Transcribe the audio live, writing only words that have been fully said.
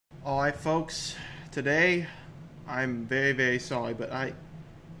Alright folks, today I'm very sorry, but I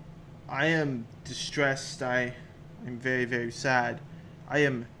am distressed. I am very sad. I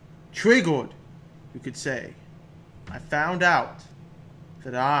am triggered, you could say. I found out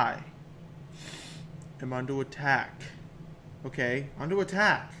that I am under attack. Okay? Under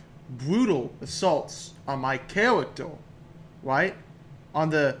attack. Brutal assaults on my character, right? On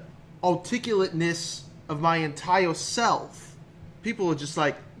the articulateness of my entire self. People are just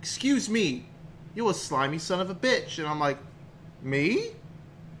like, excuse me, you're a slimy son of a bitch. And I'm like, me?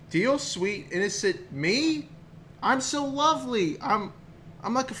 Dear sweet innocent me? I'm so lovely. I'm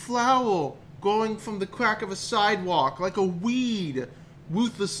like a flower growing from the crack of a sidewalk, like a weed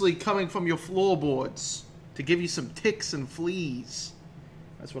ruthlessly coming from your floorboards to give you some ticks and fleas.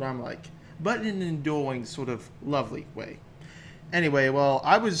 That's what I'm like, but in an enduring sort of lovely way. Anyway, well,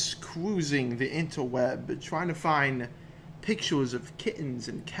 I was cruising the interweb trying to find pictures of kittens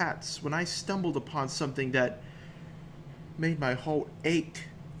and cats when I stumbled upon something that made my heart ache.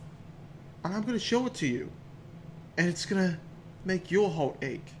 And I'm going to show it to you. And it's going to make your heart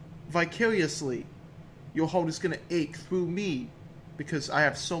ache. Vicariously, your heart is going to ache through me because I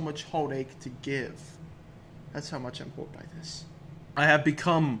have so much heartache to give. That's how much I'm hurt by this. I have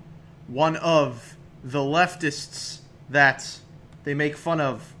become one of the leftists that they make fun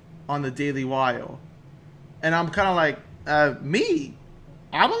of on the Daily Wire. And I'm kind of like, me?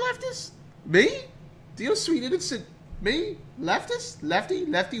 I'm a leftist? Me? Dear sweet innocent me? Leftist?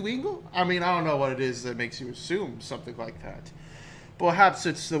 Lefty wingle? I mean, I don't know what it is that makes you assume something like that. Perhaps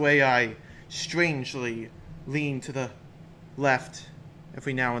it's the way I strangely lean to the left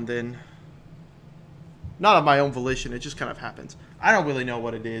every now and then. Not of my own volition, it just kind of happens. I don't really know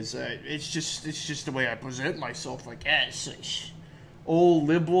what it is. It's just the way I present myself, I guess. Old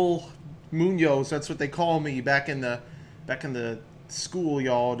liberal Munoz, that's what they call me back in the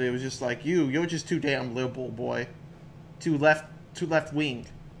schoolyard. It was just like, you're just too damn liberal, boy. Too left wing.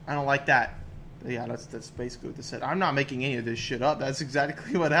 I don't like that. Yeah, that's basically what they said. I'm not making any of this shit up. That's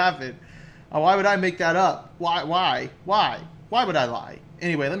exactly what happened. Why would I make that up? Why would I lie?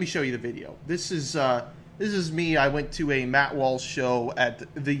 Anyway, let me show you the video. This is me. I went to a Matt Walsh show at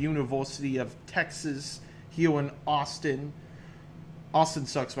the University of Texas here in Austin. Austin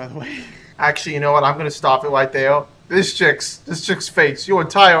sucks, by the way. Actually, you know what? I'm going to stop it right there. This chick's face, your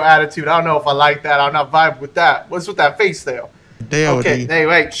entire attitude, I don't know if I like that. I'm not vibing with that. What's with that face there? Okay, hey,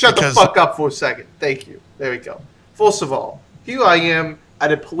 wait, shut the fuck up for a second. Thank you. There we go. First of all, here I am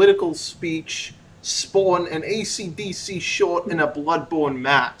at a political speech, sporting an AC/DC shirt and a bloodborne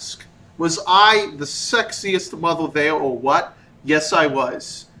mask. Was I the sexiest mother there or what? Yes, I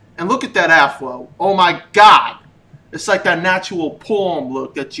was. And look at that afro. Oh my God. It's like that natural porn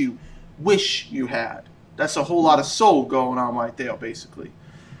look that you wish you had. That's a whole lot of soul going on right there, basically.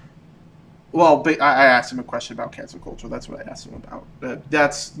 Well, I asked him a question about cancel culture. That's what I asked him about.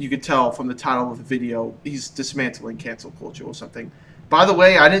 That's, you could tell from the title of the video, he's dismantling cancel culture or something. By the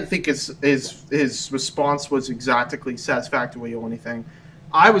way, I didn't think his response was exactly satisfactory or anything.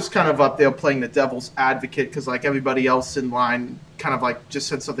 I was kind of up there playing the devil's advocate because, like, everybody else in line kind of, like, just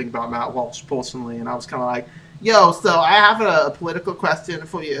said something about Matt Walsh personally, and I was kind of like, yo, so I have a political question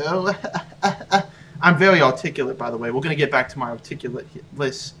for you. I'm very articulate, by the way. We're going to get back to my articulate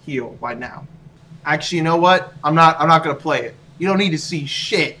list here right now. Actually, you know what? I'm not going to play it. You don't need to see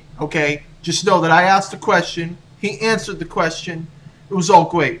shit, okay? Just know that I asked a question. He answered the question. It was all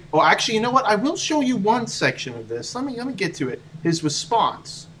great. Well, actually, you know what? I will show you one section of this. Let me get to it. His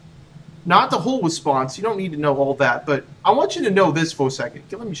response. Not the whole response. You don't need to know all that, but I want you to know this for a second.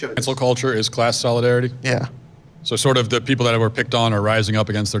 Let me show you this. Cancel culture is class solidarity? Yeah. So sort of the people that were picked on are rising up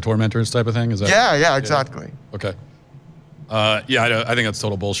against their tormentors type of thing? Is that? Yeah, exactly. Yeah. Okay. Yeah, I think that's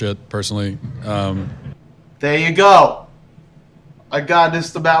total bullshit, personally. There you go. I got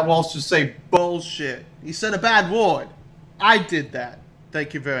this to Matt Walsh to say bullshit. He said a bad word. I did that.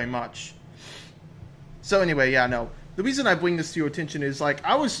 Thank you very much. So anyway, yeah, no. The reason I bring this to your attention is, like,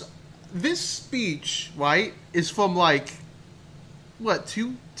 this speech, right, is from, like, what,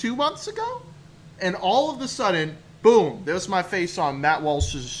 two months ago? And all of a sudden, boom, there's my face on Matt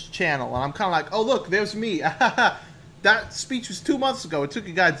Walsh's channel. And I'm kind of like, oh, look, there's me. That speech was 2 months ago. It took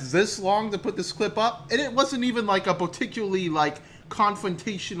you guys this long to put this clip up. And it wasn't even, like, a particularly, like,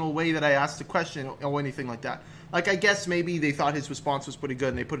 confrontational way that I asked the question or anything like that. Like, I guess maybe they thought his response was pretty good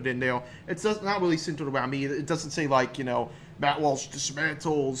and they put it in there. It's not really centered around me. It doesn't say, like, you know, Matt Walsh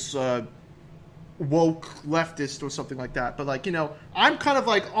dismantles woke leftist or something like that. But, like, you know, I'm kind of,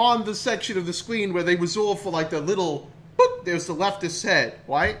 like, on the section of the screen where they reserve for, like, the little, boop, there's the leftist head,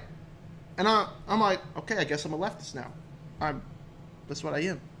 right? And I'm like, okay, I guess I'm a leftist now. That's what I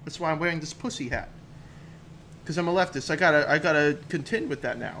am. That's why I'm wearing this pussy hat. Because I'm a leftist. I gotta contend with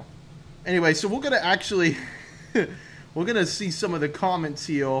that now. Anyway, so we're gonna actually... we're gonna see some of the comments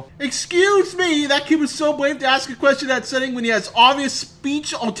here. Excuse me! That kid was so brave to ask a question in that setting when he has obvious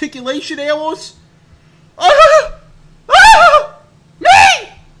speech articulation errors. Me!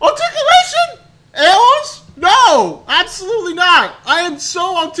 Articulation errors? No! Absolutely not! I am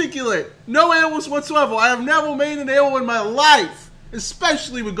so articulate. No errors whatsoever. I have never made an error in my life.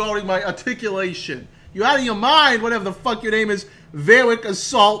 Especially regarding my articulation. You're out of your mind, whatever the fuck your name is. Varick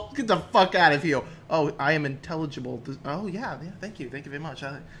Assault. Get the fuck out of here. Oh, I am intelligible. Oh, yeah, thank you. Thank you very much.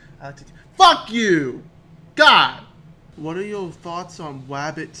 I like to... Fuck you! God! What are your thoughts on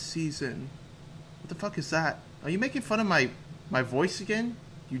Wabbit season? What the fuck is that? Are you making fun of my voice again?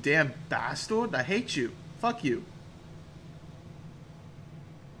 You damn bastard. I hate you. Fuck you.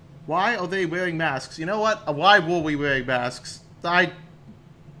 Why are they wearing masks? You know what? Why were we wearing masks? I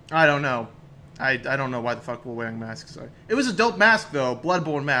don't know. I don't know why the fuck we're wearing masks. It was a dope mask, though.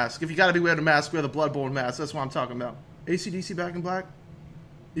 Bloodborne mask. If you gotta be wearing a mask, wear the Bloodborne mask. That's what I'm talking about. AC/DC Back in Black?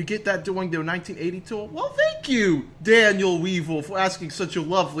 You get that during their 1980 tour? Well, thank you, Daniel Weevil, for asking such a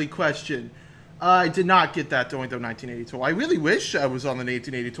lovely question. I did not get that during their 1980 tour. I really wish I was on the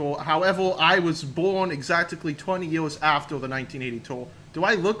 1980 tour. However, I was born exactly 20 years after the 1980 tour. Do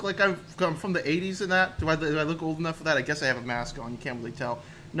I look like I'm from the 80s in that? Do I look old enough for that? I guess I have a mask on. You can't really tell.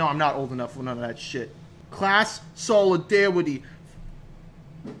 No, I'm not old enough for none of that shit. Class solidarity.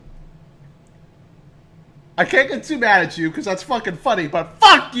 I can't get too mad at you because that's fucking funny, but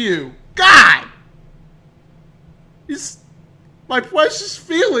fuck you! God! My precious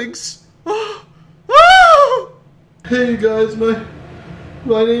feelings. Hey guys,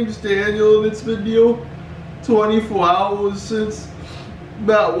 my name's Daniel, and it's been 24 hours since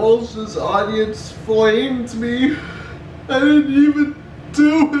Matt Walsh's audience flamed me. I didn't even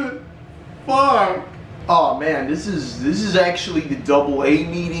do it. Fuck. Oh man, this is actually the AA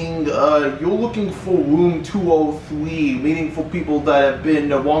meeting. You're looking for room 203, meeting for people that have been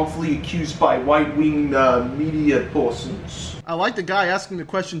wrongfully accused by right-wing media persons. I like the guy asking the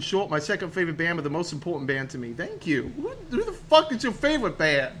question short. My second favorite band, but the most important band to me. Thank you. Who the fuck is your favorite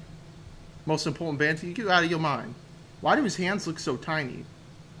band? Most important band to you? Get out of your mind. Why do his hands look so tiny?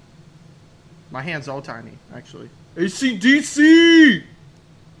 My hands are tiny, actually. AC/DC!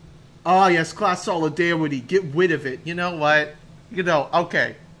 Oh, yes, class solidarity. Get rid of it. You know what?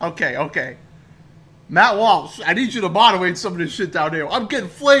 Okay. Matt Walsh, I need you to moderate some of this shit down there. I'm getting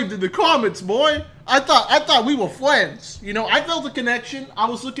flamed in the comments, boy. I thought we were friends. You know, I felt a connection. I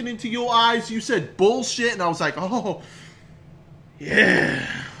was looking into your eyes. You said bullshit, and I was like, oh, yeah.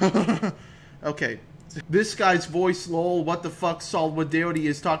 Okay. This guy's voice, lol. What the fuck? Solidarity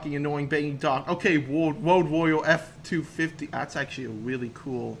is talking annoying, banging talk. Okay, Road Warrior F250. That's actually a really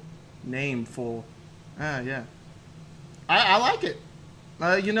cool name for... yeah. I like it.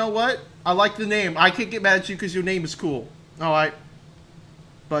 You know what? I like the name. I can't get mad at you because your name is cool. Alright.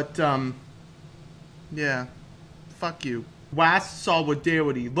 But, yeah. Fuck you. Wast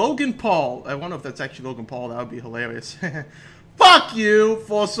Solidarity. Logan Paul. I wonder if that's actually Logan Paul. That would be hilarious. Fuck you,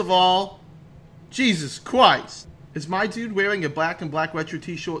 first of all. Jesus Christ. Is my dude wearing a black and black retro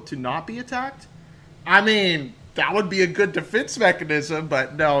t-shirt to not be attacked? I mean, that would be a good defense mechanism,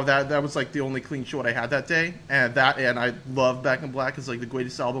 but no, that was like the only clean short I had that day. And I love Back in Black. It's like the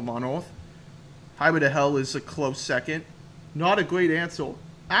greatest album on earth. Highway to Hell is a close second. Not a great answer.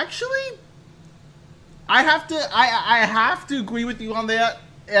 Actually, I have to agree with you on that.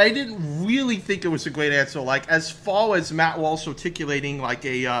 I didn't really think it was a great answer. Like, as far as Matt Walsh articulating like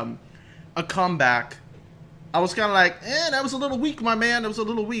a comeback, I was kind of like, that was a little weak, my man. That was a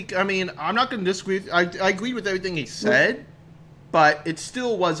little weak. I mean, I'm not going to disagree. I agree with everything he said, but it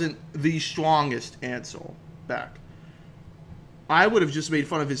still wasn't the strongest answer back. I would have just made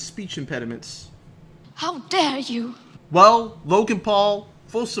fun of his speech impediments. How dare you? Well, Logan Paul,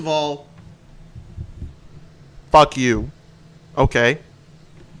 first of all, fuck you. Okay.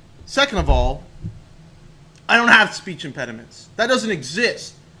 Second of all, I don't have speech impediments. That doesn't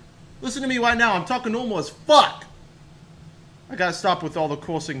exist. Listen to me right now. I'm talking normal as fuck. I gotta stop with all the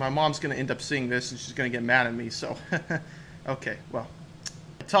cursing. My mom's gonna end up seeing this and she's gonna get mad at me, so... Okay, well.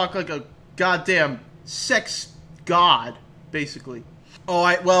 I talk like a goddamn sex god, basically.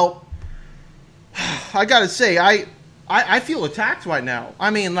 Alright, well... I gotta say, I feel attacked right now. I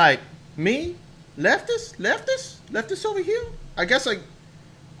mean, like, me? Leftist over here? I guess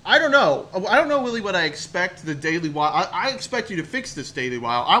I don't know. I don't know really what I expect the Daily Wire. I expect you to fix this, Daily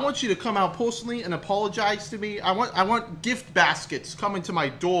Wire. I want you to come out personally and apologize to me. I want gift baskets coming to my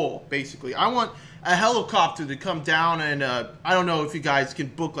door, basically. I want a helicopter to come down and I don't know if you guys can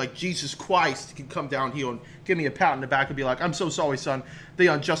book like Jesus Christ can come down here and give me a pat on the back and be like, I'm so sorry, son. They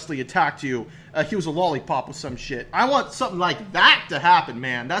unjustly attacked you. He was a lollipop or some shit. I want something like that to happen,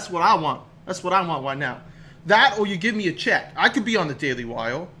 man. That's what I want. That's what I want right now. That or you give me a check. I could be on the Daily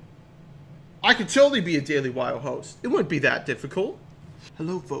Wire. I could totally be a Daily Wire host. It wouldn't be that difficult.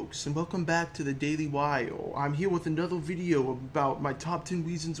 Hello folks, and welcome back to the Daily Wire. I'm here with another video about my top 10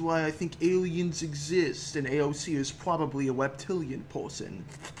 reasons why I think aliens exist, and AOC is probably a reptilian person.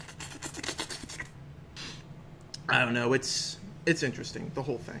 I don't know, it's interesting, the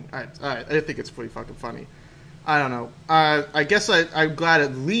whole thing. I think it's pretty fucking funny. I don't know. I guess I'm glad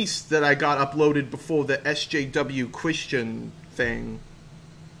at least that I got uploaded before the SJW Christian thing.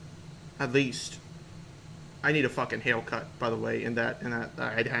 At least. I need a fucking haircut, by the way, in that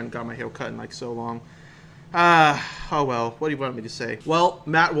I hadn't got my hair cut in like so long. Oh well, what do you want me to say? Well,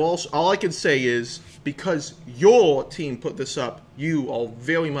 Matt Walsh, all I can say is, because your team put this up, you are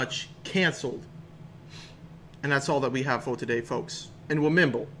very much canceled. And that's all that we have for today, folks. And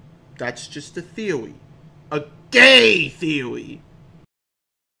remember, that's just a theory. A gay theory!